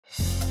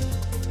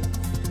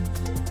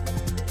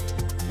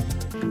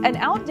An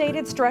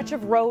outdated stretch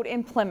of road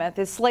in Plymouth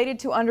is slated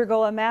to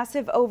undergo a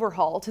massive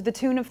overhaul to the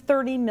tune of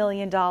 $30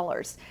 million.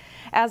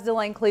 As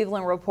Delane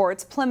Cleveland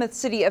reports, Plymouth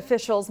city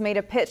officials made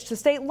a pitch to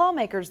state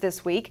lawmakers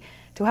this week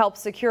to help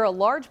secure a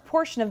large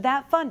portion of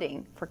that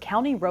funding for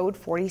County Road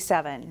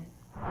 47.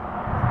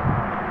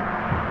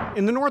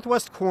 In the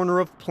northwest corner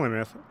of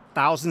Plymouth,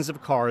 thousands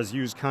of cars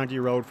use County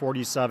Road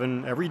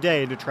 47 every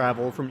day to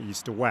travel from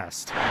east to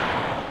west.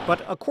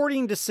 But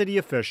according to city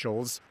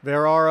officials,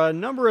 there are a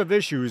number of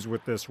issues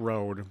with this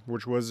road,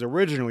 which was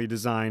originally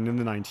designed in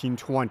the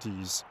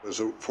 1920s. It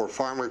was for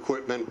farm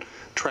equipment,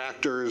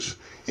 tractors.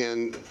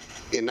 In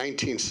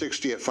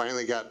 1960, it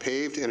finally got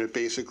paved, and it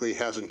basically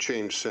hasn't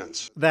changed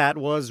since. That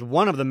was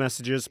one of the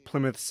messages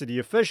Plymouth city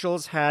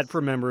officials had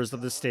for members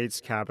of the state's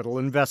Capital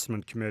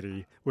Investment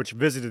Committee, which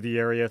visited the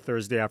area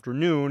Thursday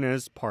afternoon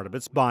as part of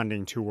its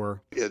bonding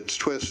tour. It's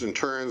twists and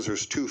turns.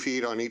 There's 2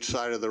 feet on each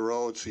side of the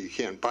road, so you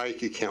can't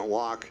bike, you can't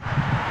walk.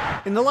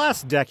 In the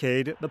last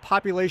decade, the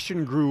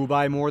population grew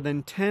by more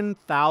than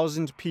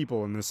 10,000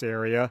 people in this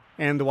area,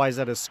 and the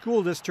Wayzata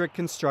School District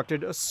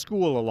constructed a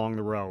school along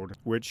the road,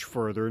 which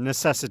further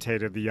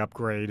necessitated the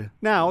upgrade.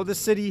 Now, the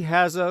city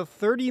has a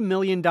 $30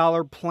 million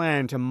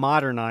plan to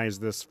modernize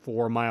this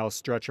 4-mile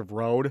stretch of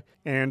road,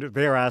 and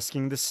they're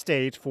asking the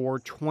state for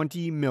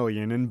 $20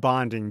 million in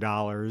bonding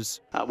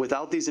dollars.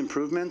 Without these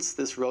improvements,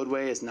 this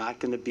roadway is not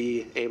going to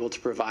be able to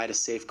provide a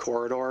safe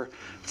corridor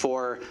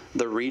for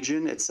the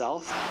region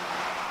itself.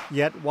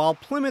 Yet, while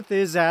Plymouth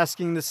is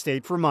asking the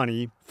state for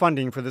money,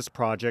 funding for this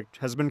project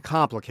has been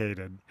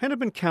complicated.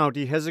 Hennepin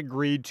County has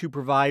agreed to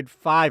provide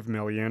 $5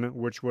 million,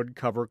 which would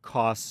cover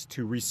costs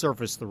to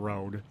resurface the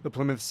road. The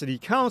Plymouth City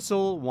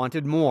Council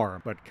wanted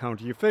more, but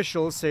county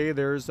officials say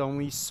there's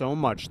only so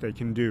much they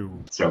can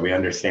do. So we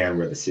understand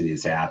where the city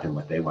is at and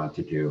what they want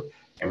to do.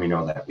 And we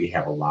know that we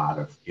have a lot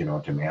of,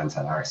 demands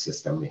on our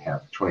system. We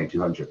have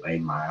 2,200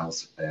 lane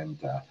miles and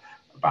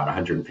about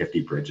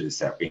 150 bridges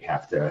that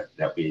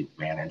we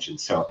manage. And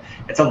so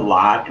it's a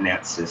lot in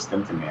that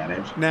system to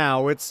manage.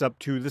 Now it's up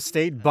to the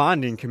state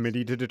bonding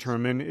committee to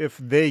determine if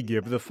they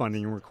give the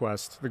funding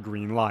request the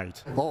green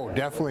light. Oh,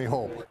 definitely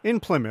hope. In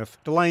Plymouth,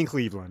 Delane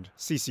Cleveland,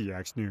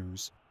 CCX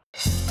News.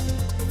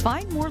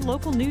 Find more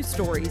local news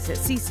stories at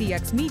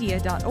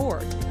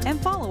ccxmedia.org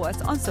and follow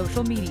us on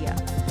social media.